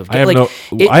that type of game.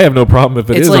 I have no problem if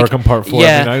it it's is like- Arkham Part 4.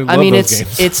 Yeah, I mean, I love those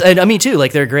it's games. it's me too.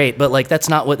 Like they're great, but like that's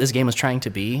not what this game was trying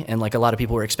to be. And like a lot of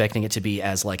people were expecting it to be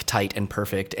as like tight and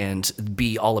perfect and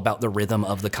be all about the rhythm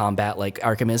of the combat like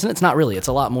Arkham is, and it's not really. It's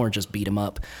a lot more just beat 'em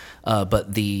up.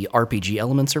 But the RPG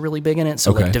elements are really big in it. So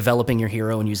Okay. like developing your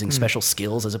hero and using special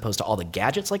skills as opposed to all the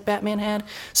gadgets like Batman had.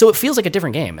 So it feels like a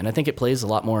different game, and I think it plays a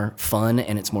lot more fun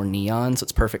and it's more neon. So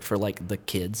it's perfect for like the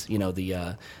kids, you know,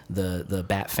 the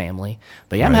Bat family.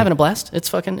 But yeah, I'm Right. having a blast.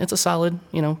 It's a solid,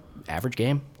 average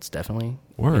game. It's definitely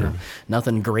Word.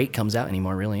 nothing great comes out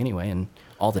anymore really anyway, and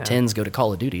all the 10s go to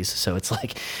Call of Duties. So it's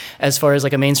like, as far as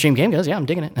like a mainstream game goes, yeah, I'm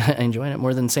digging it. Enjoying it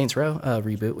more than Saints Row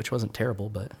reboot, which wasn't terrible,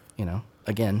 but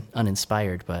again,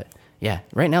 uninspired. But yeah,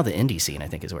 right now the indie scene I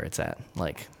think is where it's at.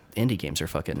 Like indie games are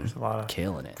fucking a lot of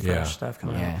killing it. Yeah. Stuff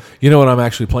coming Yeah. out. You know what I'm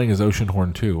actually playing is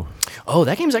Oceanhorn 2. Oh,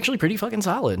 that game's actually pretty fucking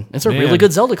solid. It's a Man. really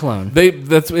good Zelda clone.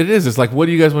 That's what it is. It's like, what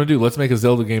do you guys want to do? Let's make a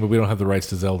Zelda game, but we don't have the rights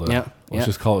to Zelda. Yeah, Let's yeah.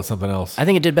 just call it something else. I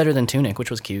think it did better than Tunic, which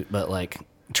was cute, but like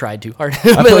tried too hard.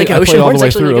 I But played, like I played all the Oceanhorn's way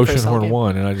actually through really good for a solid Oceanhorn game.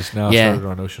 1, and I just now Yeah. started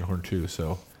on Oceanhorn 2.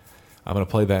 So I'm going to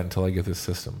play that until I get this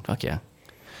system. Fuck yeah.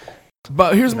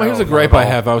 But here's No, a not gripe at I all.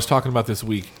 have. I was talking about this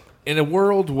week. In a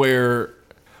world where,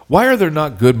 why are there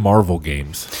not good Marvel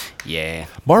games? Yeah.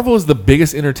 Marvel is the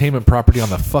biggest entertainment property on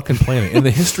the fucking planet in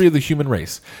the history of the human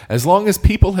race. As long as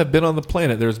people have been on the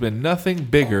planet, there's been nothing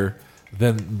bigger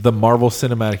than the Marvel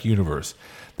Cinematic Universe.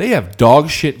 They have dog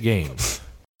shit games.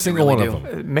 Single really one of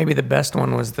do. them. Maybe the best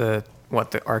one was the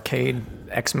arcade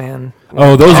X-Man.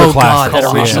 Oh, those Oh, are classics. God,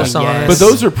 that original Yeah. song. yes. But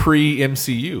those are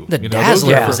pre-MCU. The those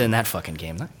Dazzler are- was in that fucking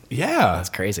game. Yeah, That's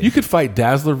crazy. You could fight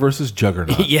Dazzler versus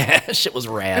Juggernaut. Yeah, shit was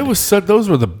rad. It was those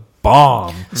were the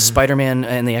bomb. Spider-Man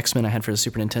and the X-Men I had for the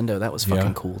Super Nintendo. That was fucking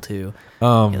Yeah. cool too.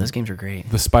 Yeah, those games were great.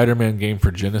 The Spider-Man game for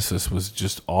Genesis was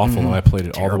just awful, and I played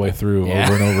it all the way through Yeah.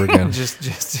 over and over again. Just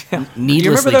yeah. You Needlessly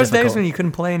remember those difficult. days when you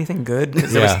couldn't play anything good?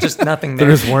 'Cause there Yeah. was just nothing there.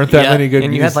 There just weren't that Yeah. many good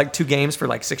and you games. had like 2 games for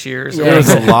like 6 years. Yeah. There was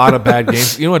a lot of bad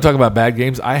games. You know what? Talk about bad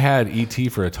games. I had ET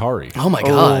for Atari. Oh my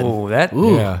god. Oh, that.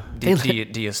 Ooh. Yeah.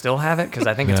 Do you still have it? Because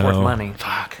I think it's worth No. money.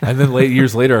 Fuck. And then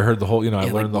years later, I heard the whole. I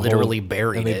like, learned the literally whole.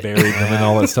 buried and they it. buried them and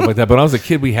all that stuff. like that. But when I was a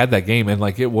kid, we had that game, and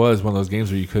like it was one of those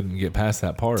games where you couldn't get past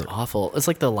that part. Awful. It's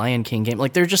like the Lion King game.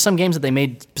 Like, there are just some games that they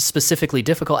made specifically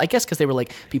difficult. I guess because they were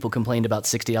like, people complained about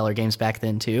 $60 games back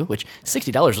then too, which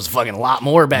 $60 was fucking a lot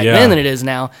more back then than it is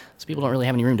now. So people don't really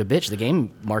have any room to bitch. The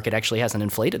game market actually hasn't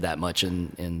inflated that much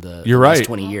in the You're last right.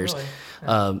 20 years.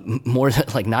 More than,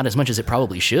 like, not as much as it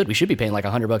probably should. We should be paying like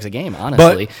 $100 a game,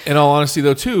 honestly. But in all honesty,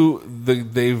 though, too,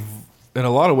 they've in a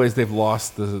lot of ways they've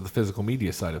lost the physical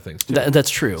media side of things too. That's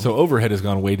true. So overhead has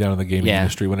gone way down in the gaming Yeah.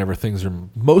 industry whenever things are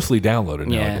mostly downloaded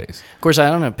nowadays. Of course, I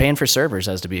don't know. Paying for servers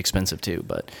has to be expensive too,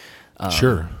 but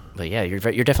Sure. But yeah, you're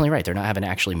definitely right. They're not having to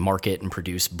actually market and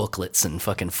produce booklets and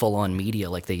fucking full on media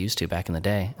like they used to back in the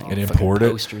day. And Fucking import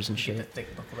it. posters and The shit.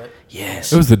 thick booklet.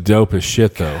 Yes. It was the dopest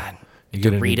shit, though. God. You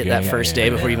get a Read new it that game. first day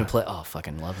before you even play. Oh,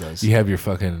 fucking love those. You have your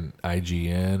fucking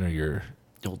IGN or your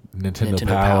Old Nintendo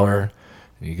Power.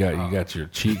 And you got your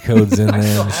cheat codes in I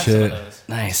there still and have shit. some of those.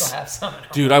 Nice. I still have some at home.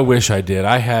 Dude, I wish I did.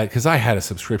 I had a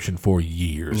subscription for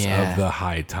years Yeah. of the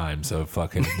high times of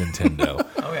fucking Nintendo.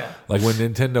 Oh yeah. Like when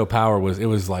Nintendo Power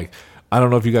was like, I don't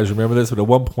know if you guys remember this, but at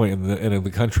one point in the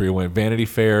country, it went Vanity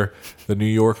Fair, The New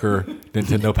Yorker,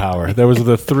 Nintendo Power. There was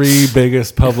the three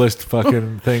biggest published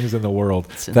fucking things in the world.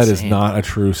 That is insane. not a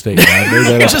true statement. I made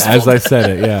that up as I said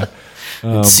it. Yeah,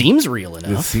 it seems real it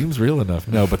enough. seems real enough.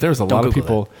 No, but there's a lot of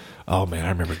Google people. Oh man, I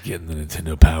remember getting the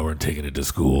Nintendo Power and taking it to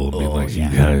school and being like, "You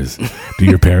guys, do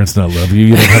your parents not love you?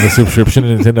 You don't have a subscription to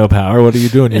Nintendo Power. What are you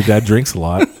doing? Your dad drinks a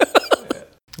lot.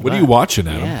 What are you watching,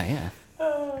 Adam? Yeah,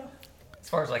 yeah. As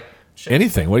far as like shows.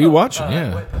 Anything. What are you watching?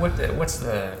 Yeah. What's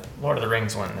the Lord of the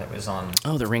Rings one that was on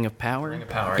Oh, the Ring of Power. Ring of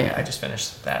Power? Yeah, I just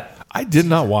finished that. I did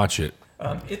not watch it.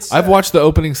 It's I've watched the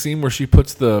opening scene where she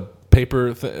puts the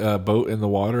paper boat in the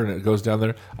water and it goes down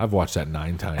there. I've watched that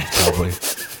 9 times probably.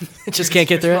 Just can't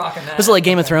get through it. rocking that. Was it like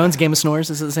Game of Thrones, Game of Snores?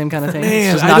 Is it the same kind of thing? It's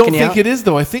Man, just I don't knocking you think out? it is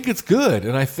though. I think it's good,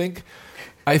 and I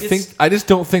just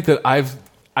don't think that I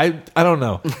don't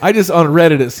know. I just on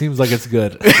Reddit it seems like it's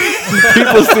good.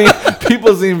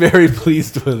 people seem very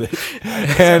pleased with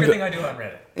it, everything I do on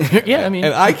Reddit. Yeah, I mean,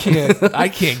 and I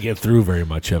can't get through very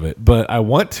much of it, but I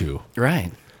want to.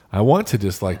 right. I want to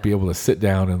just like be able to sit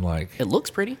down and like It looks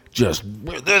pretty. just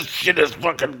this shit is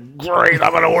fucking great.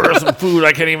 I'm gonna order some food.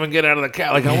 I can't even get out of the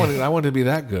cat. Like I want it to be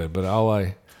that good, but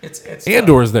It's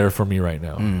Andor's there for me right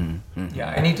now.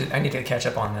 Yeah, I need to catch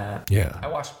up on that. Yeah. I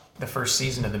watched the first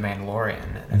season of The Mandalorian,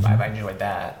 and I enjoyed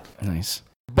that. Nice.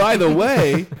 By the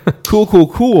way, cool.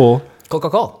 Cool.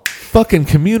 Fucking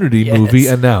Community Yes. movie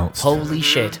announced. Holy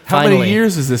shit. How Finally. many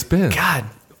years has this been? God.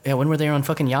 Yeah, when were they on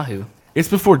fucking Yahoo? It's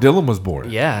before Dylan was born.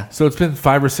 Yeah. So it's been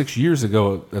 5 or 6 years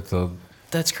ago.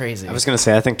 That's crazy. I was gonna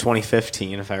say I think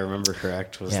 2015, if I remember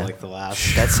correct, was Yeah. like the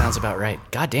last. That sounds about right.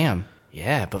 God damn.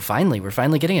 Yeah, but we're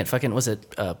finally getting it. Fucking, was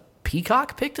it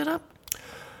Peacock picked it up? Or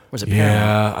was it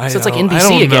Yeah, Paramount? So it's like I NBC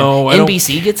don't again. know. I don't-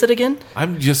 NBC gets it again?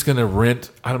 I'm just gonna rent.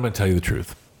 I'm gonna tell you the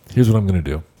truth. Here's what I'm gonna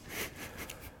do.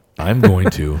 I'm going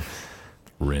to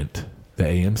rent the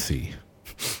AMC,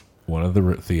 one of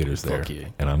the theaters there, Fuck you.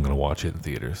 and I'm gonna watch it in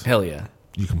theaters. Hell yeah.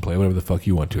 You can play whatever the fuck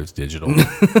you want to. It's digital. I'm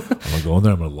gonna go in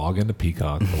there. I'm gonna log into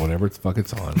Peacock or whatever the fuck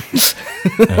it's on.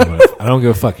 And I don't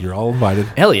give a fuck. You're all invited.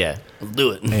 Hell yeah. We'll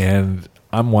do it. And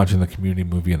I'm watching the Community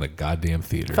movie in the goddamn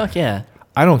theater. Fuck yeah.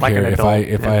 I don't Like care an if adult,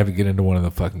 I have to get into one of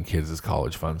the fucking kids'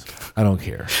 college funds. I don't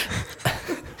care.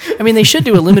 I mean, they should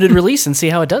do a limited release and see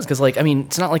how it does. Because, like, I mean,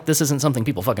 it's not like this isn't something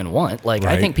people fucking want. Like, I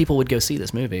Right. think people would go see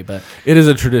this movie, but It is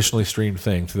a traditionally streamed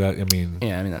thing. So that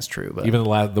yeah, I mean, that's true. But even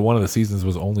the one of the seasons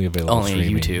was only available only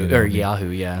streaming, YouTube you know or what I mean? Yahoo.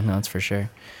 Yeah, no, that's for sure.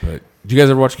 But did you guys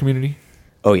ever watch Community?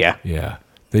 Oh yeah, Yeah.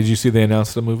 Did you see they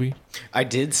announced the movie? I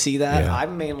did see that. Yeah.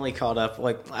 I'm mainly caught up.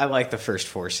 Like I like the first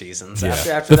 4 seasons. Yeah.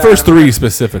 After The that, first I'm 3 like,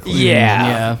 specifically.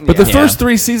 Yeah, But the Yeah. first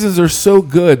 3 seasons are so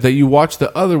good that you watch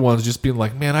the other ones just being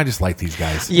like, man, I just like these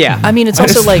guys. yeah. I mean, it's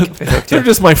also like They're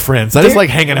just my friends. I just like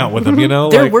hanging out with them, you know?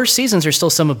 their Like, worst seasons are still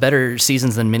some of better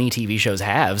seasons than many TV shows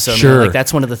have. So I mean, Sure. like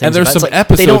that's one of the things. And there's about it. some It's like,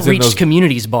 episodes they don't in reach those-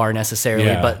 Community's bar necessarily,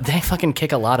 Yeah. but they fucking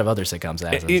kick a lot of other sitcoms'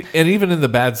 asses. and even in the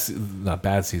not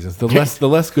bad seasons, the less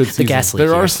good seasons, gas leak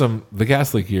there are years. some the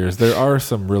gas leak years. There are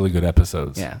some really good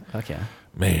episodes. Yeah, fuck yeah.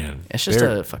 Man, It's just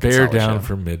bear, a fucking bear solid down show.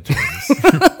 for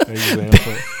midterms.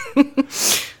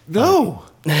 No,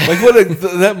 like what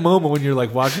that moment when you're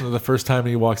like watching it the first time and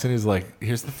he walks in, he's like,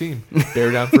 "Here's the theme: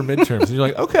 bear down for midterms," and you're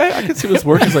like, "Okay, I can see this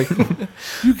working." He's like,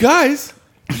 "You guys,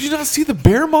 did you not see the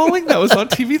bear mauling that was on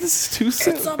TV? This is too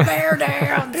soon." It's a bear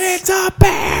dance. It's a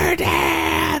bear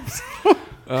dance. Oh,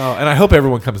 and I hope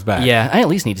everyone comes back. Yeah, I at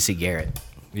least need to see Garrett.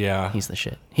 Yeah, He's the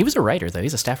shit. He was a writer though.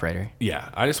 He's a staff writer. yeah.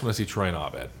 I just want to see Troy and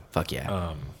Abed. Fuck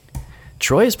yeah.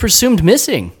 Troy is presumed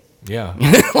missing. Yeah.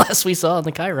 Last we saw on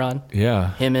the Chiron.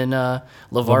 Yeah. Him and LeVar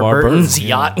LeVar Burton's Burton,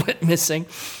 yacht went missing.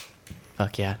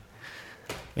 Fuck yeah.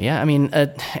 But yeah, I mean,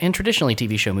 and traditionally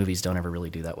TV show movies don't ever really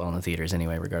do that well in the theaters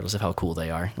anyway, regardless of how cool they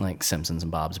are, like Simpsons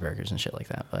and Bob's Burgers and shit like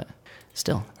that. But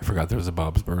still, I forgot there was a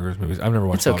Bob's Burgers movie. I've never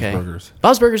watched it's okay. Bob's Burgers.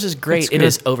 Bob's Burgers is great. It's It good.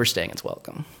 is overstaying its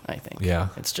welcome, I think. Yeah.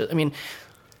 It's just, I mean,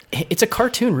 it's a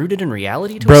cartoon rooted in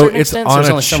reality to a Bro, certain it's extent, so on there's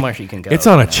a only somewhere you can go. It's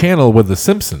on a you know? channel with The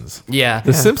Simpsons. Yeah.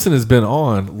 The Simpsons has been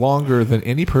on longer than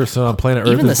any person on planet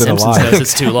Earth Even The has been Simpsons alive. knows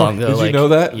it's too long, though. Did you like, know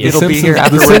that? Yeah. It'll The be Simpsons, here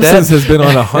after The we're dead. Simpsons has been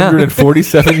on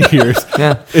 147 years.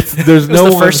 Yeah. There's It was no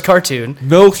the one- first cartoon.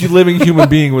 No living human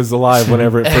being was alive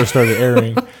whenever it first started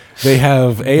airing. They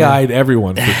have AI'd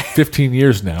everyone for 15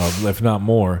 years now, if not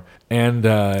more, and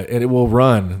it will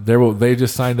run. They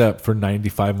just signed up for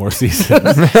 95 more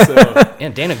seasons. So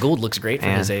And Dana Gould looks great for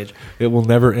Man. his age. it will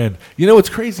never end. You know what's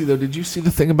crazy though? Did you see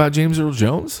the thing about James Earl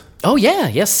Jones? Oh, yeah.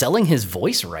 Yes, selling his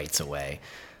voice rights away.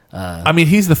 I mean,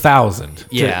 he's the 1,000,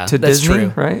 Yeah, to that's Disney,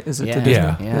 true. right? Is it Yeah, to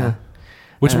Disney? yeah.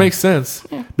 which makes sense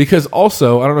because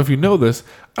also I don't know if you know this.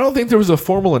 I don't think there was a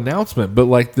formal announcement, but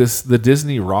like the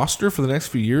Disney roster for the next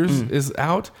few years is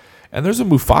out, and there's a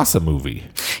Mufasa movie.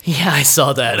 Yeah, I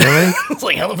saw that. It's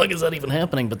like, how the fuck is that even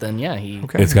happening? But then, yeah,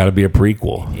 It's got to be a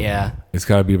prequel. yeah. It's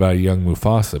got to be about a young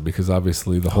Mufasa because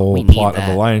obviously the whole We need plot of that.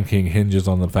 The Lion King hinges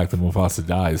on the fact that Mufasa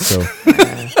dies. So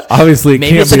obviously it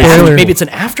Maybe can't it's, be. maybe it's an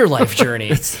afterlife journey.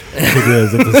 It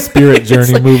is. It's a spirit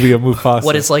journey like movie of Mufasa.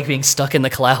 What it's like being stuck in the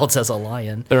clouds as a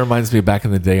lion. That reminds me of back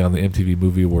in the day on the MTV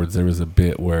Movie Awards, there was a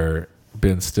bit where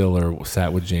Ben Stiller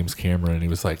sat with James Cameron and he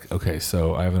was like, okay,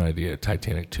 so I have an idea,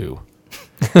 Titanic 2.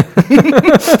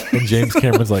 And James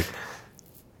Cameron's like,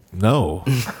 no,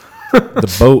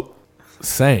 the boat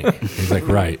sank. He's like,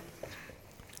 right.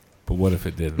 But what if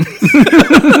it didn't?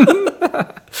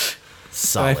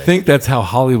 Solid. I think that's how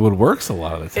Hollywood works a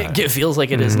lot of the time. It feels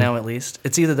like it is Mm-hmm. now, at least.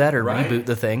 It's either that or Right. reboot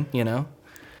the thing, you know?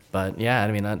 But yeah,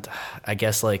 I mean, I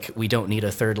guess like we don't need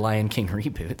a third Lion King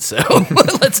reboot, so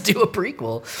let's do a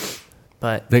prequel.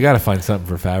 But They got to find something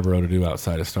for Favreau to do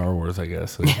outside of Star Wars, I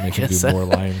guess. So they can make him do guess so. more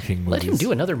Lion King movies. let him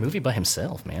do another movie by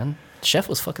himself, man. Chef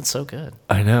was fucking so good.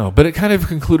 I know, but it kind of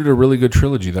concluded a really good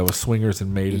trilogy that was Swingers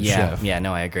and Maid and Yeah, Chef. yeah,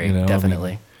 no, I agree. You know, I mean,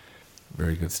 Definitely.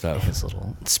 Very good stuff. His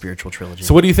little spiritual trilogy.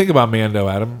 So what do you think about Mando,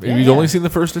 Adam? Have you Yeah. only seen the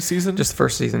first season? Just the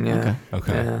first season, yeah.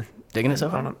 Okay. Yeah. Digging it so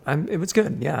I far? don't know. It was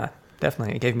good, yeah,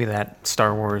 definitely. It gave me that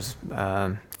Star Wars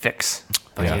fix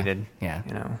I Yeah. needed. Yeah.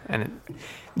 You know, and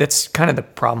that's kind of the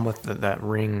problem with that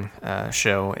Ring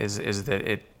show is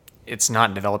that it's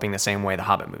not developing the same way the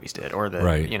Hobbit movies did, or the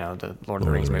Right. the Lord of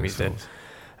the Rings movies did.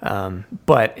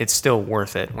 But it's still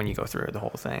worth it when you go through the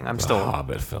whole thing. I'm The still.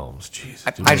 Hobbit films. Jesus.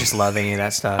 I just love any of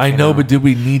that stuff. I you know, but did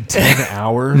we need 10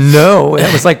 hours? no,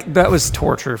 that was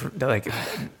torture,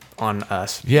 on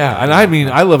us. Yeah, and I mean,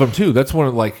 I love them too. That's one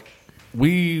of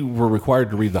we were required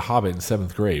to read The Hobbit in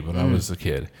 7th grade when I was a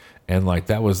kid. And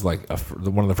that was one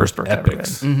of the first book I read.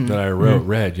 epics that I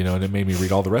read, and it made me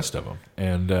read all the rest of them.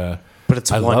 And But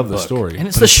it's I one love the book. story. And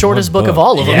it's But the shortest one book of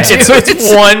all of them. Yeah. too.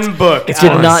 It's one book. It's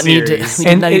did one not need to. series. We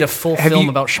did And not need a it- full have film you-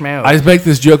 about Schmo. I make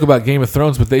this joke about Game of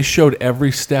Thrones, but they showed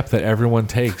every step that everyone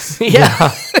takes.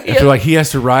 yeah. If they're like, he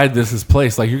has to ride his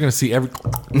place. Like, you're going to see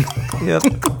Yep.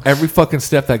 every fucking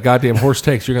step that goddamn horse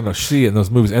takes. You're going to see it in those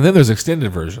movies. And then there's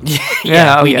extended versions.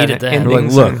 Yeah, we needed that. They're like,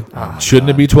 endings look, and- shouldn't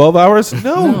it be 12 hours?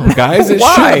 No, guys, it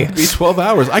Why? shouldn't be 12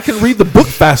 hours. I can read the book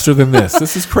faster than this.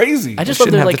 This is crazy. I just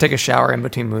Shouldn't love have they're to like, take a shower in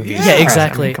between movies. yeah,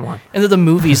 exactly. I mean, come on. And they're the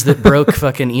movies that broke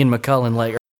fucking Ian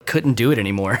McKellen, couldn't do it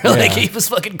anymore. Like, he was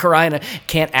fucking crying,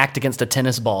 can't act against a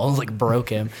tennis ball, broke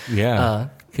him. Yeah.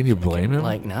 Can you blame him?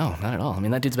 No, not at all. I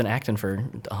mean, that dude's been acting for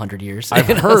 100 years. I've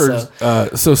you know, heard. so-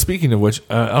 So speaking of which,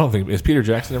 I don't think is Peter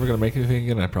Jackson ever going to make anything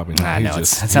again. I probably not. I He's know,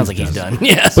 just- it sounds like he's done.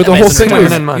 Yeah. But the whole Amazing thing return.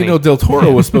 was, Turning money. Del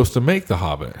Toro was supposed to make The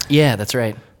Hobbit. Yeah, that's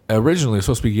right. Originally, it was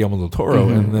supposed to be Guillermo del Toro,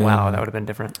 and then Wow, that would have been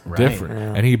different. different.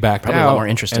 Yeah. And he backed Probably a out. lot more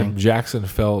interesting. And Jackson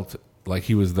felt like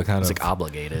he was the kind It's of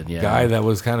obligated, yeah. guy that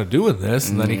was kind of doing this,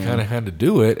 and then he kind of had to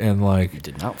do it. And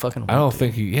did not fucking I don't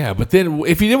think but then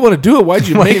if you didn't want to do it, why'd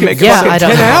you make it Yeah, fucking I don't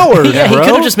 10 know. hours, Yeah, he bro?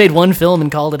 could have just made one film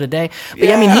and called it a day. But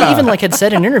yeah, I mean, he even had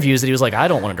said in interviews that he was like, I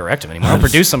don't want to direct him anymore. I'll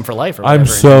produce him for life or whatever. I'm And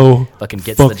so he fucking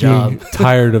gets the job.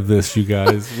 tired of this, you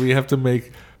guys. We have to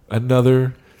make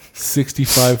another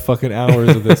 65 fucking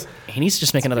hours of this. He needs to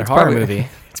just make another horror movie.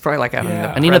 It's probably like having Yeah.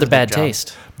 the I need another bad president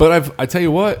job. taste. But I tell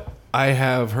you what, I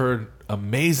have heard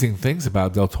amazing things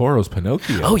about Del Toro's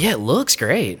Pinocchio. Oh, yeah, it looks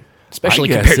great. Especially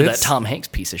guess compared to that it's- Tom Hanks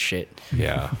piece of shit.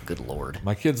 Yeah. Good lord.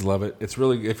 My kids love it. It's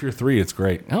really, if you're 3, it's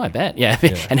great. Oh, I bet. Yeah.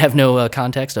 And have no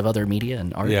context of other media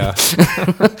and art. Yeah.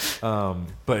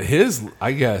 But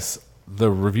I guess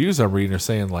the reviews I'm reading are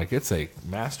saying like it's a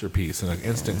masterpiece and an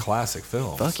instant classic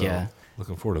film. Fuck so yeah.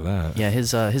 Looking forward to that. Yeah,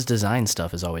 his design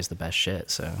stuff is always the best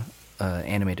shit. So,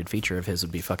 animated feature of his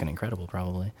would be fucking incredible,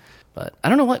 probably. But I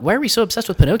don't know why are we so obsessed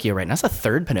with Pinocchio right now? It's the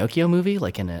third Pinocchio movie,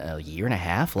 like in a year and a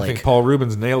half. I think Like, Paul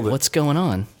Rubens nailed it. what's going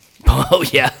on? Oh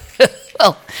yeah.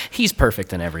 Well, he's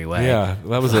perfect in every way. Yeah,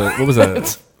 that was what was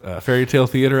that? Fairy Tale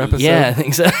Theater episode? Yeah, I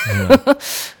think so.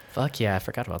 Fuck yeah, I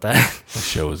forgot about that. The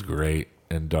show is great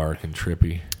and dark and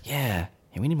trippy. Yeah,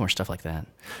 we need more stuff like that.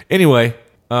 Anyway,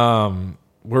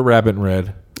 we're Rabbit and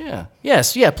Red. Yeah.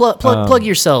 Yes. Yeah. Plug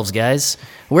yourselves, guys.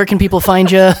 Where can people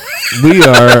find you? We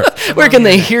are Where can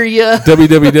they hear you?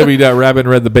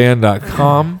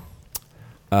 www.rabbitandred.theband.com.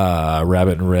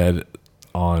 Rabbit and Red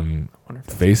on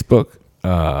Facebook.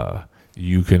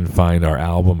 You can find our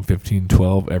album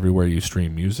 1512 everywhere you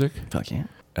stream music. Fuck yeah.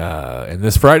 And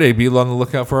this Friday, be on the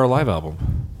lookout for our live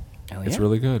album. Hell It's yeah.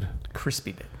 really good.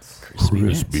 Crispy bits.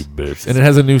 Crispy bits. And it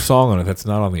has a new song on it that's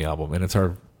not on the album, and it's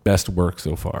our best work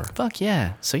so far. Fuck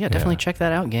yeah. So yeah, definitely Yeah. check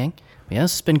that out, gang. But yeah,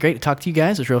 it's been great to talk to you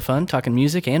guys. It was real fun talking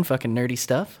music and fucking nerdy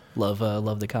stuff. Love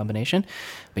the combination.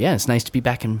 But yeah, it's nice to be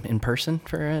back in person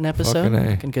for an episode. Fucking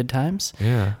A. Fucking good times.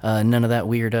 Yeah. None of that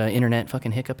weird internet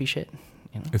fucking hiccupy shit.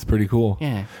 You know? It's pretty cool.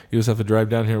 Yeah. You just have to drive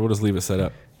down here. We'll just leave it set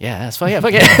up. Yeah, that's fun. Yeah,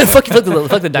 fuck yeah. fuck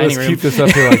the dining Let's room. keep this up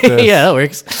here like this. Yeah, that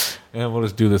works. And we'll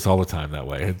just do this all the time that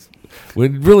way. We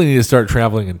really need to start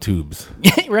traveling in tubes.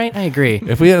 Right, I agree.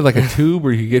 If we had like a tube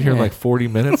where you could get here in like 40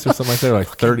 minutes or something like that, or like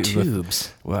 30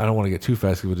 tubes. Well, I don't want to get too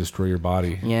fast because it would destroy your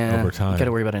body Yeah, over time. you got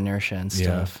to worry about inertia and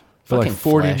Yeah. stuff. For like Fucking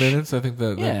 40 flesh. minutes, I think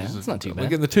that. Yeah, that's it's not too We bad.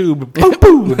 get in the tube, boom,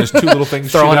 boom, and there's two little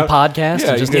things. Throw shoot on a out. podcast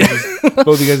Yeah, and you just- guys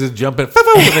both of you guys just jump in, boom,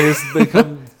 boom, and they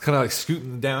come kind of like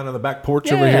scooting down on the back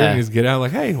porch over here, Yeah. and you just get out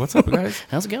like, hey, what's up, guys?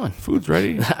 How's it going? Food's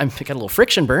ready. I got a little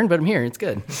friction burn, but I'm here. It's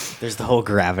good. There's the whole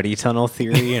gravity tunnel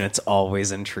theory, and it's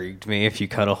always intrigued me. If you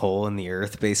cut a hole in the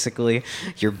earth, basically,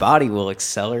 your body will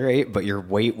accelerate, but your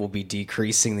weight will be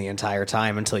decreasing the entire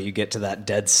time until you get to that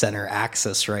dead center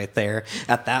axis right there.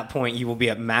 At that point, you will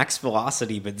be at max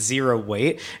velocity, but zero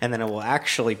weight, and then it will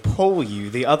actually pull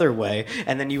you the other way,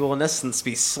 and then you will, in essence,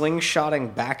 be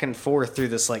slingshotting back and forth through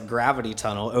this like gravity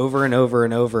tunnel over and over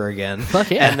and over again.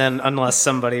 Fuck yeah. And then, unless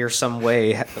somebody or some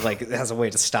way like has a way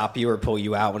to stop you or pull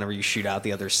you out whenever you shoot out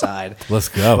the other side. Let's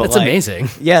go. That's like- amazing.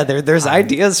 Yeah, there's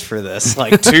ideas for this,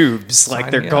 like tubes, like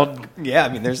Sign they're me called. Yeah, I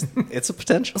mean, it's a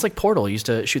potential. It's like Portal. You used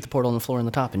to shoot the portal on the floor on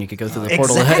the top, and you could go through the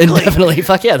portal Exactly. indefinitely.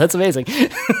 Fuck yeah, that's amazing.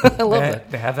 I love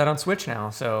that. They have that on Switch now,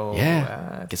 so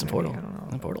Yeah, it's get some maybe, Portal. I don't know.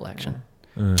 Some Portal action.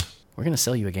 We're gonna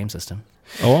sell you a game system.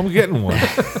 Oh, I'm getting one.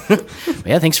 But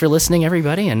yeah, thanks for listening,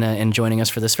 everybody, and joining us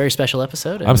for this very special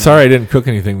episode. I'm And, sorry I didn't cook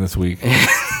anything this week. I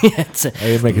it's a-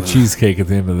 didn't make a cheesecake at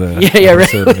the end of the yeah,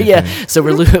 episode or right. Yeah, anything. so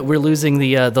we're losing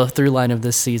the through line of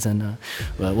this season.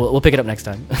 Well, we'll pick it up next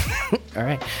time. All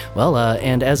right. Well,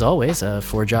 and as always,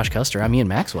 for Josh Custer, I'm Ian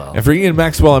Maxwell. And for Ian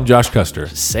Maxwell, I'm Josh Custer.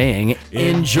 Saying,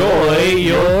 enjoy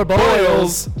your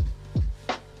boils.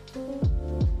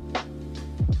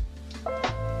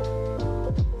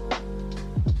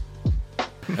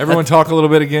 Everyone talk a little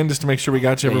bit again just to make sure we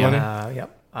got you, everybody.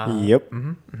 Yep. Yep. All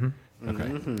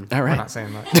I'm right. not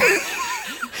saying much.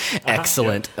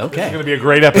 Excellent. It's Okay. going to be a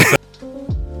great episode.